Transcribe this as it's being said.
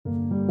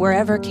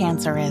Wherever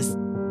cancer is,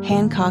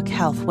 Hancock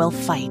Health will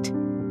fight.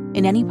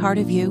 In any part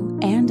of you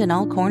and in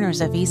all corners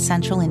of East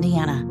Central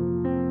Indiana.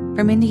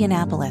 From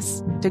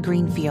Indianapolis to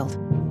Greenfield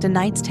to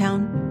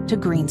Knightstown to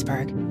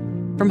Greensburg.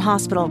 From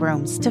hospital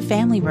rooms to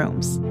family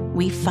rooms,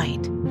 we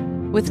fight.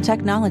 With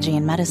technology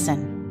and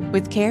medicine,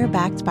 with care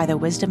backed by the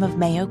wisdom of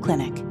Mayo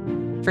Clinic.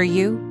 For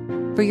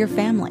you, for your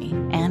family,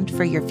 and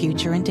for your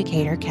future in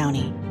Decatur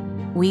County.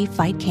 We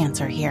fight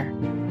cancer here.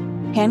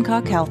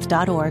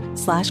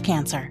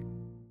 HancockHealth.org/cancer.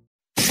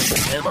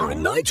 Hammer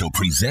and Nigel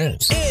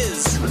presents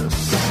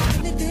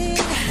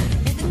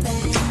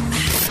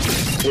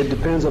It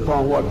depends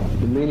upon what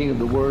the meaning of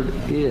the word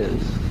is.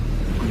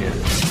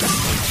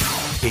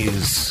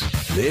 Is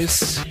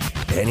this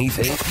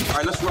anything? All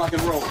right, let's rock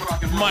and roll.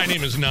 My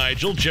name is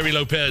Nigel. Jerry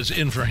Lopez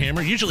in for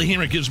Hammer. Usually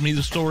Hammer gives me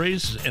the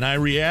stories and I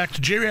react.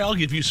 Jerry, I'll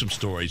give you some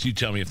stories. You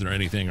tell me if they're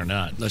anything or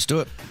not. Let's do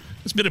it.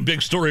 It's been a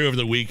big story over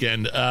the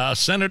weekend. A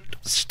Senate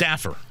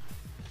staffer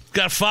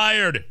got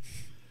fired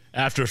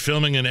after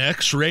filming an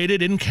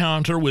X-rated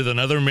encounter with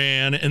another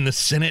man in the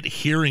Senate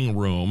hearing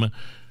room,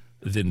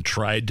 then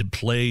tried to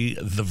play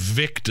the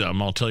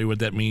victim. I'll tell you what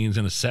that means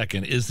in a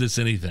second. Is this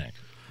anything?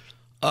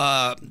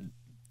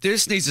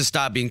 This needs to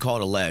stop being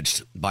called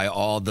alleged by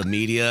all the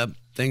media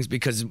things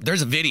because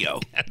there's a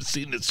video. I've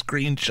seen the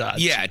screenshots.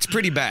 Yeah, it's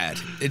pretty bad.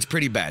 It's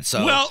pretty bad.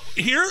 So well,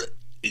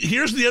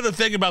 here's the other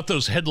thing about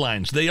those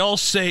headlines. They all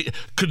say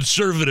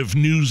conservative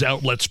news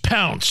outlets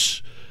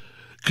pounce.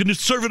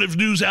 Conservative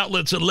news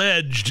outlets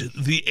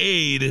alleged the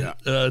aide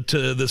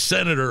to the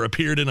senator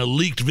appeared in a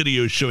leaked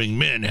video showing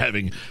men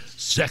having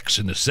sex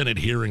in the Senate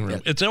hearing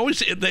room.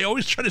 They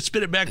always try to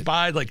spin it back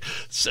by like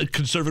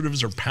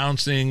conservatives are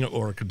pouncing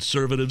or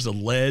conservatives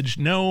allege.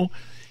 No,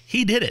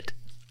 he did it.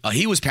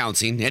 He was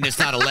pouncing, and it's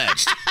not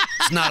alleged.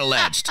 It's not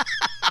alleged.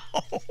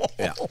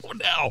 Yeah.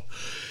 Now, I'm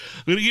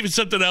going to give you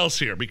something else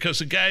here because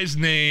the guy's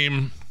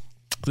name,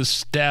 the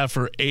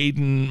staffer,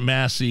 Aiden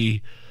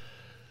Massey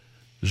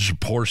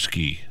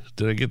Zaporsky.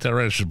 Did I get that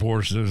right?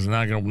 Zaporsky is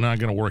not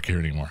gonna work here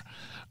anymore.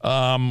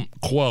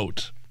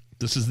 Quote: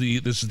 This is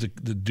the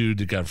dude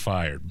that got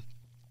fired.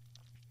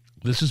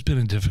 This has been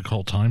a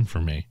difficult time for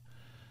me,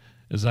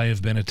 as I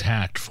have been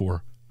attacked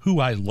for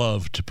who I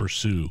love to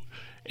pursue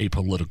a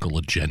political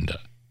agenda.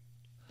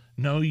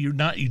 No, you're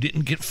not. You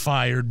didn't get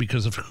fired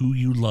because of who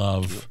you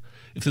love.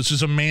 If this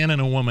is a man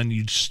and a woman,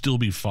 you'd still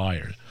be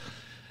fired.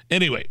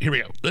 Anyway, here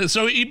we go.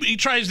 So he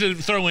tries to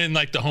throw in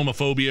like the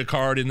homophobia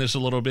card in this a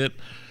little bit.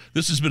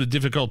 This has been a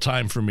difficult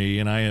time for me,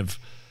 and I have,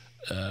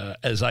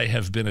 as I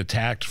have been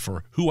attacked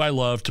for who I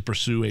love to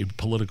pursue a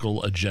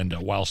political agenda.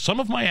 While some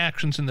of my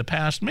actions in the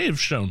past may have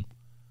shown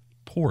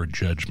poor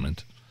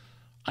judgment,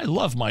 I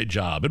love my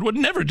job and would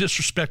never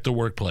disrespect the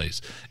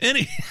workplace.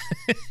 Any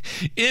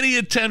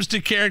attempts to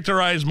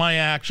characterize my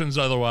actions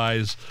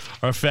otherwise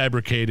are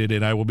fabricated,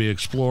 and I will be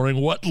exploring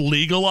what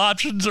legal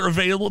options are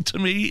available to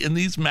me in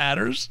these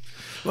matters.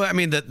 Well, I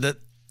mean,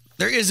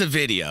 there is a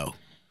video,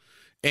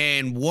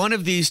 and one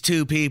of these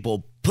two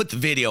people put the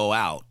video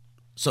out,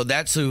 so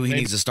that's who he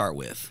needs to start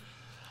with.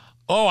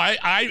 Oh,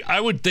 I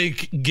would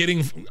think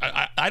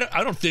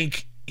I don't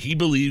think he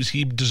believes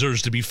he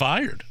deserves to be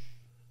fired.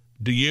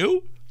 Do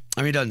you?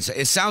 I mean, it doesn't say.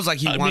 It sounds like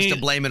he wants to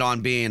blame it on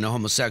being a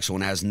homosexual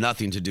and has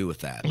nothing to do with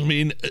that. I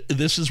mean,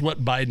 this is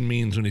what Biden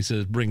means when he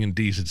says bringing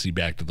decency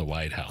back to the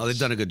White House. Oh, they've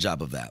done a good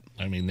job of that.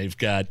 I mean, they've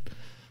got,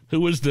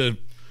 who was the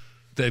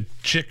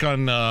chick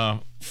on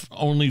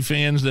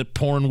OnlyFans, that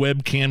porn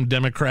webcam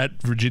Democrat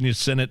Virginia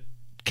Senate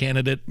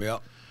candidate? Yeah.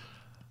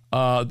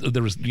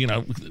 There was,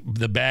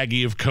 the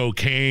baggie of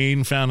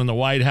cocaine found in the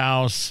White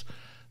House.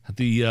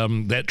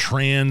 That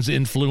trans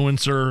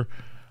influencer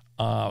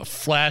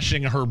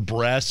flashing her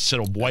breasts at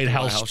a White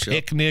House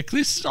picnic. Yep.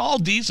 This is all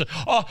decent.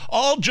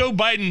 All Joe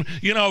Biden,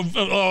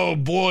 oh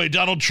boy,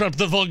 Donald Trump,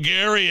 the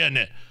vulgarian.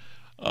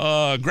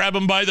 Grab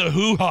him by the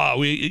hoo-ha.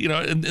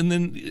 And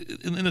then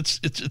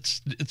it's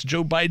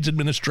Joe Biden's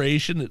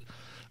administration that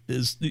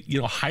is,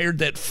 hired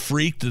that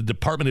freak, the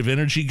Department of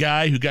Energy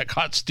guy who got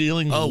caught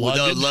stealing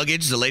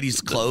luggage, the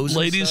ladies' clothes.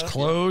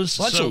 Clothes.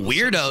 Bunch of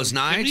weirdos,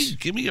 Nige.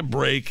 Give me a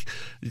break.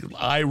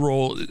 Eye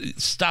roll.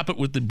 Stop it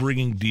with the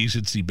bringing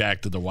decency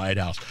back to the White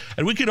House.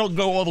 And we could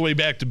go all the way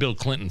back to Bill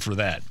Clinton for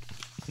that.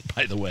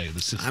 By the way,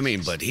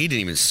 but he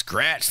didn't even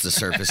scratch the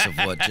surface of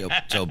what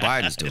Joe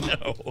Biden's doing.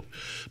 No.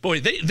 Boy,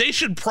 they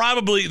should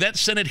probably, that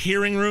Senate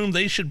hearing room,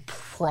 they should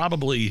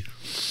probably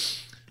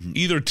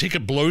either take a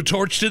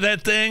blowtorch to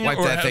that thing, wipe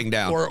that thing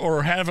down,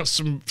 or have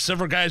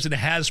several guys in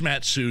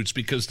hazmat suits,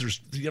 because there's,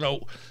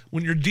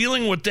 when you're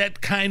dealing with that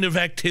kind of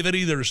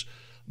activity, there's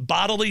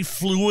bodily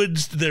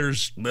fluids,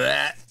 there's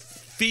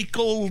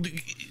fecal.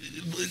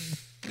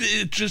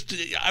 It just,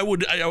 I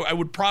would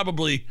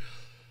probably.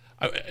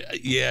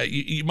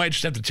 You might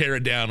just have to tear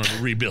it down and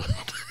rebuild.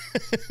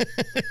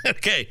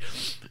 Okay,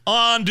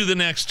 on to the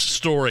next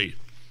story.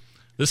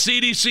 The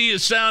CDC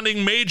is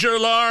sounding major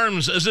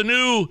alarms as a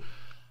new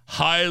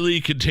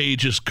highly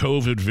contagious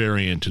COVID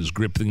variant is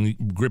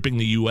gripping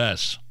the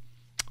U.S.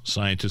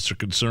 Scientists are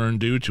concerned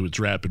due to its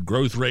rapid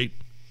growth rate,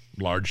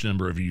 large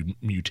number of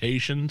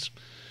mutations,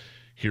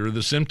 Here are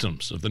the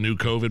symptoms of the new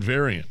COVID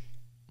variant: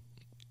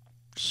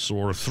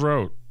 sore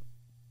throat,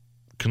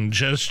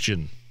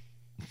 congestion,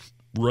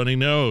 runny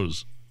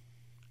nose,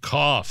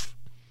 cough,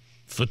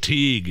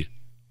 fatigue,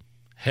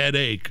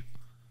 headache,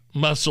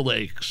 muscle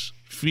aches,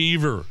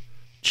 fever,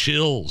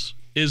 chills.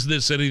 Is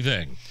this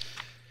anything?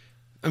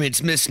 I mean,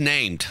 it's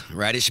misnamed,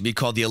 right? It should be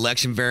called the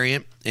election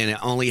variant, and it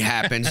only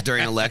happens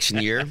during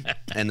election year.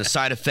 And the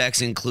side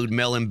effects include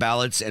mail-in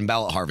ballots and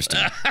ballot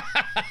harvesting.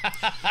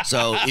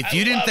 So if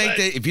you didn't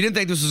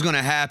think this was going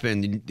to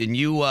happen, then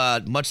you,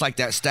 much like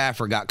that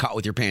staffer, got caught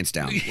with your pants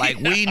down. Like,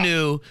 we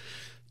knew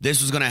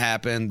this was going to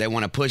happen. They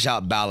want to push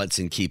out ballots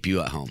and keep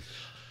you at home.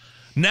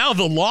 Now,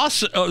 the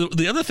loss,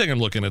 the other thing I'm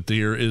looking at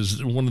here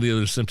is one of the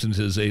other symptoms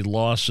is a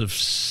loss of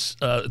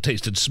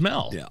taste and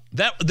smell. Yeah.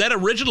 That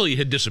originally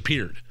had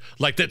disappeared.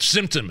 Like, that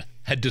symptom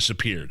had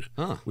disappeared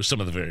with some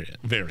of the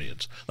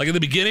variants. Like, in the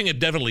beginning, it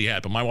definitely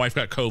happened. My wife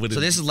got COVID. So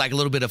this is like a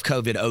little bit of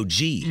COVID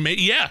OG.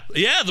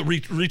 Yeah, the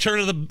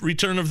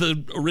return of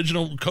the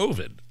original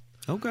COVID.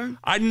 Okay.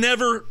 I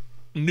never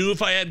knew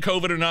if I had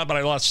COVID or not, but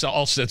I lost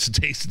all sense of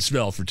taste and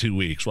smell for 2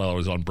 weeks while I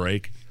was on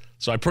break.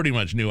 So I pretty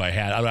much knew I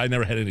had. I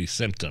never had any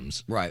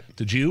symptoms. Right.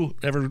 Did you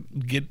ever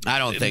get? I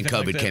don't think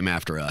COVID like came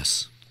after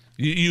us.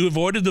 You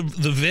avoided the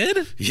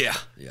vid? Yeah.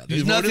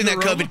 There's nothing that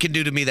COVID can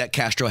do to me that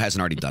Castro hasn't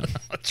already done.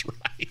 That's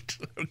right.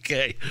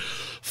 Okay.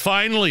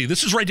 Finally,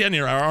 this is right down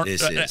here our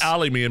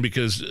alley, man,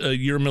 because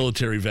you're a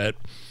military vet.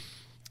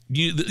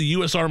 The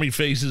U.S. Army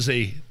faces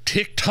a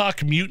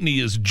TikTok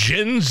mutiny as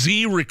Gen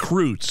Z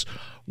recruits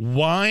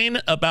whine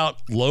about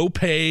low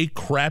pay,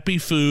 crappy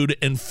food,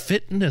 and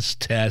fitness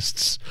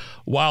tests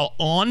while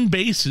on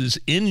bases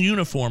in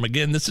uniform.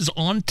 Again, this is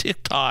on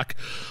TikTok.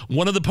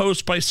 One of the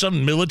posts by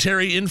some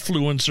military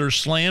influencer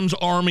slams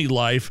Army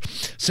life,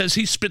 says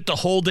he spent the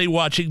whole day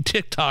watching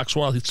TikToks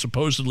while he's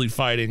supposedly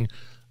fighting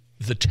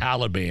the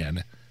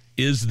Taliban.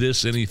 Is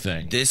this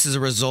anything? This is a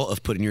result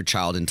of putting your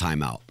child in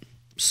timeout.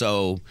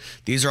 So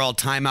these are all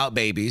timeout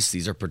babies.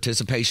 These are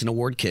participation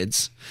award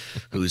kids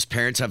whose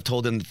parents have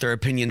told them that their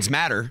opinions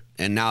matter,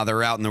 and now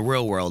they're out in the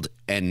real world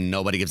and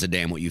nobody gives a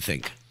damn what you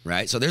think,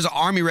 right? So there's an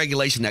Army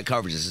regulation that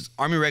covers this. It's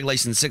Army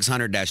Regulation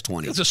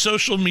 600-20. It's a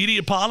social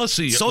media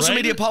policy. Social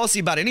media policy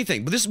about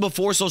anything. But this is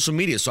before social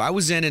media. So I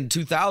was in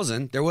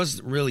 2000. There was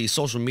really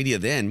social media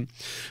then.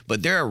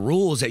 But there are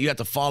rules that you have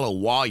to follow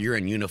while you're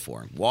in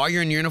uniform. While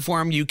you're in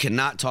uniform, you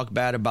cannot talk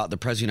bad about the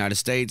President of the United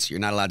States. You're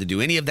not allowed to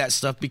do any of that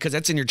stuff because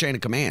that's in your chain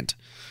of command.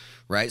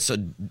 Right? So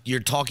you're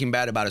talking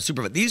bad about a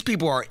supervisor. These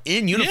people are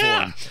in uniform.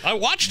 Yeah, I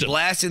watched them.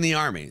 Blasting the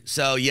Army.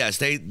 So, yes,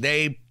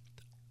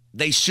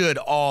 they should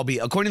all be,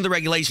 according to the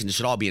regulations, they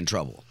should all be in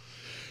trouble.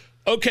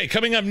 Okay,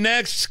 coming up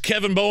next,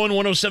 Kevin Bowen,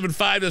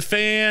 107.5 The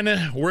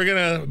Fan. We're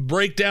going to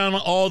break down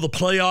all the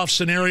playoff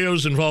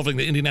scenarios involving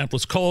the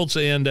Indianapolis Colts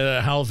and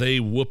how they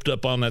whooped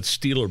up on that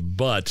Steeler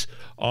butt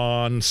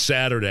on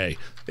Saturday.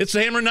 It's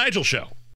the Hammer and Nigel Show.